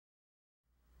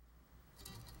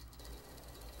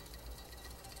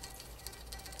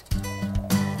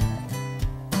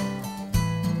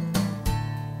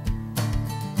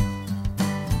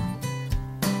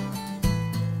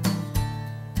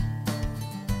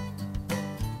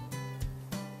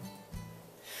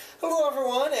Hello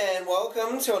everyone, and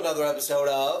welcome to another episode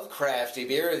of Crafty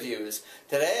Beer Reviews.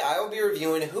 Today I will be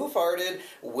reviewing Hoof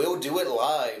We'll Do It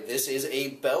Live. This is a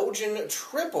Belgian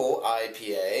Tripel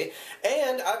IPA,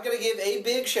 and I'm going to give a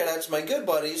big shout out to my good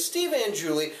buddies Steve and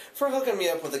Julie for hooking me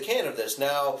up with a can of this.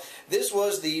 Now, this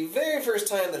was the very first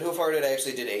time that Hoof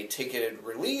actually did a ticketed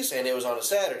release, and it was on a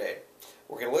Saturday.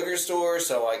 Work at a liquor store,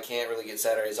 so I can't really get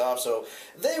Saturdays off, so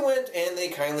they went and they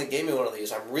kindly gave me one of these.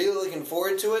 I'm really looking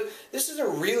forward to it. This is a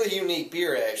really unique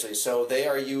beer, actually. So they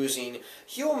are using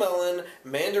Heel Melon,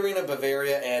 Mandarina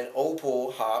Bavaria, and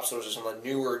Opal hops. Those are some of the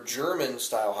newer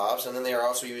German-style hops, and then they are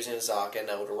also using Zaka and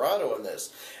Eldorado in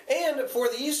this. And for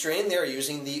the yeast strain, they are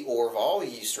using the Orval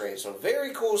yeast strain. So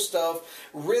very cool stuff.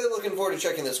 Really looking forward to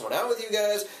checking this one out with you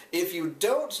guys. If you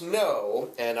don't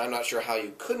know, and I'm not sure how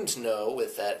you couldn't know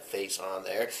with that face on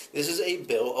there, this is a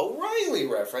Bill O'Reilly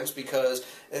reference because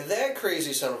that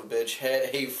crazy son of a bitch had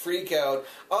a freak out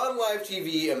on live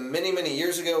TV many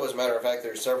years ago. As a matter of fact,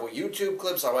 there's several YouTube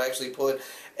clips. I'll actually put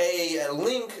a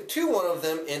link to one of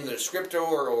them in the descriptor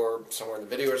or somewhere in the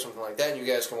video or something like that, and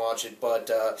you guys can watch it.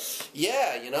 But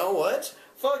yeah, you know what?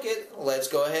 Fuck it. Let's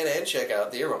go ahead and check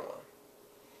out the aroma.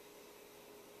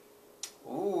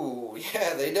 Ooh,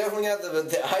 yeah, they definitely got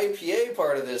the IPA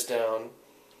part of this down.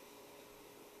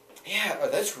 Yeah,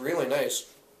 that's really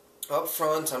nice. Up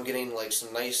front, I'm getting like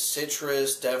some nice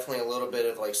citrus, definitely a little bit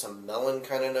of like some melon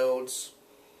kind of notes.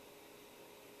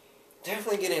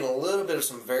 Definitely getting a little bit of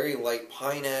some very light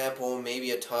pineapple, maybe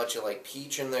a touch of like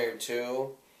peach in there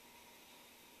too.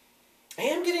 I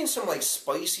am getting some like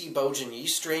spicy Belgian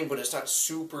yeast strain, but it's not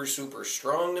super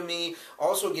strong to me.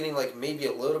 Also getting like maybe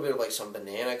a little bit of like some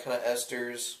banana kind of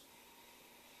esters.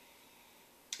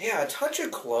 Yeah, a touch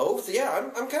of clove. Yeah,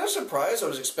 I'm kind of surprised. I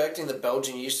was expecting the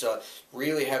Belgian yeast to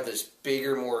really have this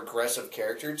bigger, more aggressive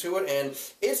character to it, and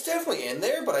it's definitely in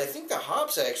there, but I think the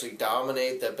hops actually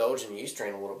dominate the Belgian yeast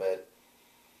strain a little bit.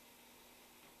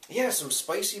 Yeah, some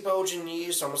spicy Belgian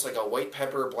yeast, almost like a white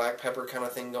pepper, black pepper kind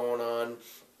of thing going on.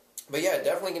 But yeah,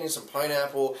 definitely getting some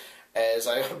pineapple, as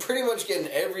I'm pretty much getting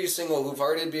every single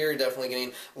Hoof beer, definitely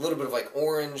getting a little bit of like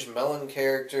orange, melon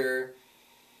character.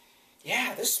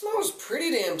 Yeah, this smells pretty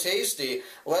damn tasty.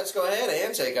 Let's go ahead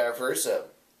and take our first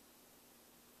sip.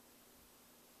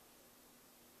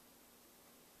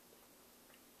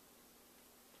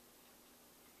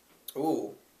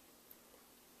 Ooh.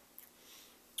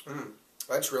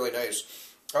 That's really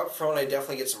nice. Up front, I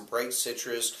definitely get some bright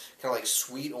citrus, kind of like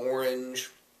sweet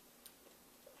orange.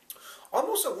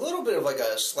 Almost a little bit of like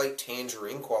a slight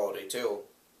tangerine quality, too.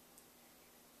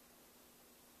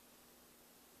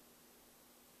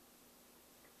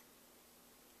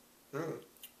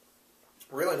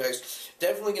 Really nice.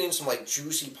 Definitely getting some like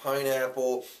juicy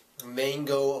pineapple,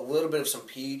 mango, a little bit of some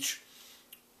peach.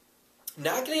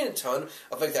 Not getting a ton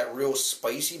of like that real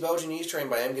spicy Belgian yeast strain,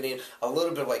 but I am getting a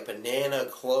little bit of like banana,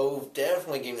 clove,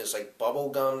 definitely getting this like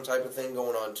bubblegum type of thing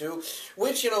going on too,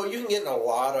 which, you know, you can get in a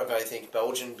lot of, I think,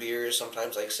 Belgian beers,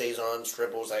 sometimes like Saisons,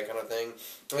 triples, that kind of thing.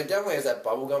 And it definitely has that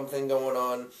bubblegum thing going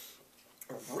on.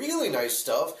 Really nice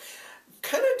stuff.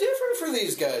 Kind of different for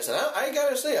these guys, and I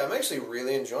gotta say, I'm actually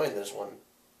really enjoying this one.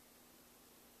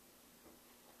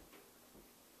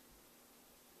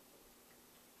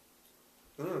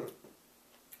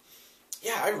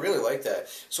 Yeah, I really like that.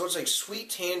 So it's like sweet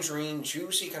tangerine,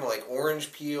 juicy, kind of like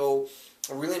orange peel,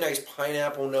 a really nice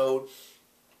pineapple note,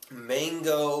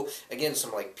 mango, again,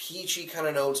 some like peachy kind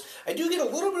of notes. I do get a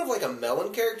little bit of like a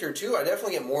melon character too. I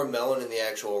definitely get more melon in the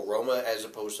actual aroma as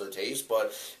opposed to the taste,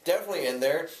 but definitely in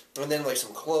there. And then like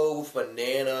some clove,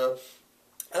 banana,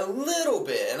 a little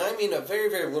bit, and I mean a very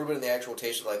little bit in the actual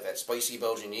taste of like that spicy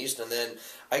Belgian yeast, and then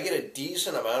I get a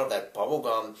decent amount of that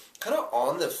bubblegum kind of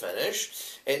on the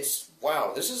finish. It's,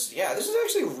 wow, this is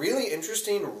actually really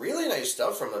interesting, really nice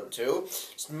stuff from them too.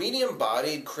 It's medium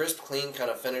bodied, crisp, clean kind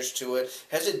of finish to it.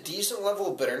 Has a decent level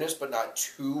of bitterness, but not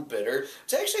too bitter.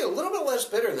 It's actually a little bit less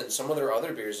bitter than some of their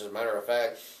other beers, as a matter of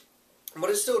fact. But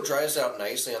it still dries out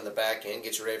nicely on the back end,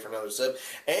 gets you ready for another sip.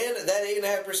 And that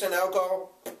 8.5%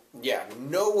 alcohol, yeah,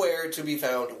 nowhere to be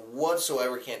found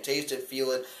whatsoever. Can't taste it,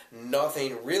 feel it,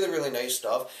 nothing. Really nice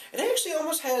stuff. It actually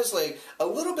almost has like a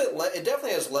little bit, it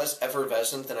definitely has less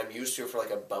effervescent than I'm used to for like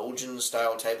a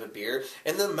Belgian-style type of beer.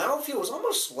 And the mouthfeel is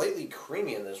almost slightly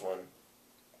creamy in this one.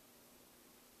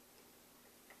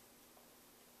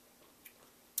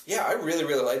 Yeah, I really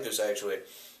like this actually.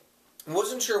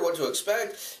 Wasn't sure what to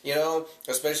expect, you know,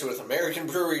 especially with American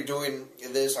brewery doing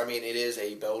this. I mean, it is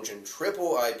a Belgian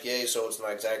Tripel IPA, so it's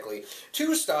not exactly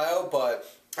to style,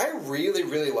 but I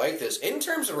really like this. In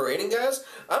terms of a rating, guys,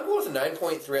 I'm going with a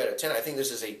 9.3 out of 10. I think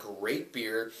this is a great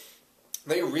beer.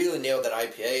 They really nailed that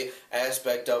IPA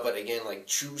aspect of it. Again, like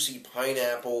juicy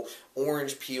pineapple,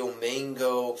 orange peel,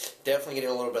 mango, definitely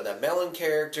getting a little bit of that melon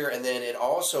character, and then it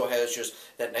also has just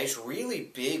that nice,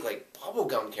 really big, like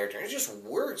bubblegum character. And it just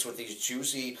works with these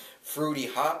juicy, fruity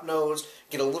hop notes.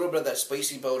 Get a little bit of that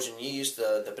spicy Belgian yeast,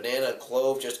 the banana,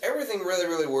 clove, just everything really,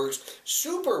 really works.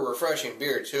 Super refreshing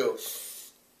beer, too.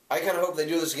 I kind of hope they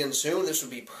do this again soon. This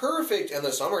would be perfect in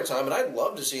the summertime, and I'd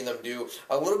love to see them do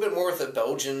a little bit more with the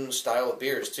Belgian style of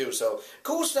beers, too. So,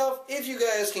 cool stuff. If you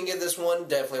guys can get this one,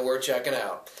 definitely worth checking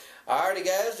out. Alrighty,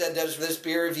 guys, that does it for this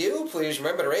beer review. Please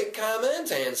remember to rate, comment,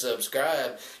 and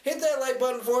subscribe. Hit that like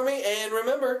button for me, and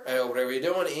remember, I hope whatever you're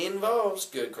doing involves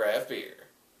good craft beer.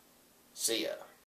 See ya.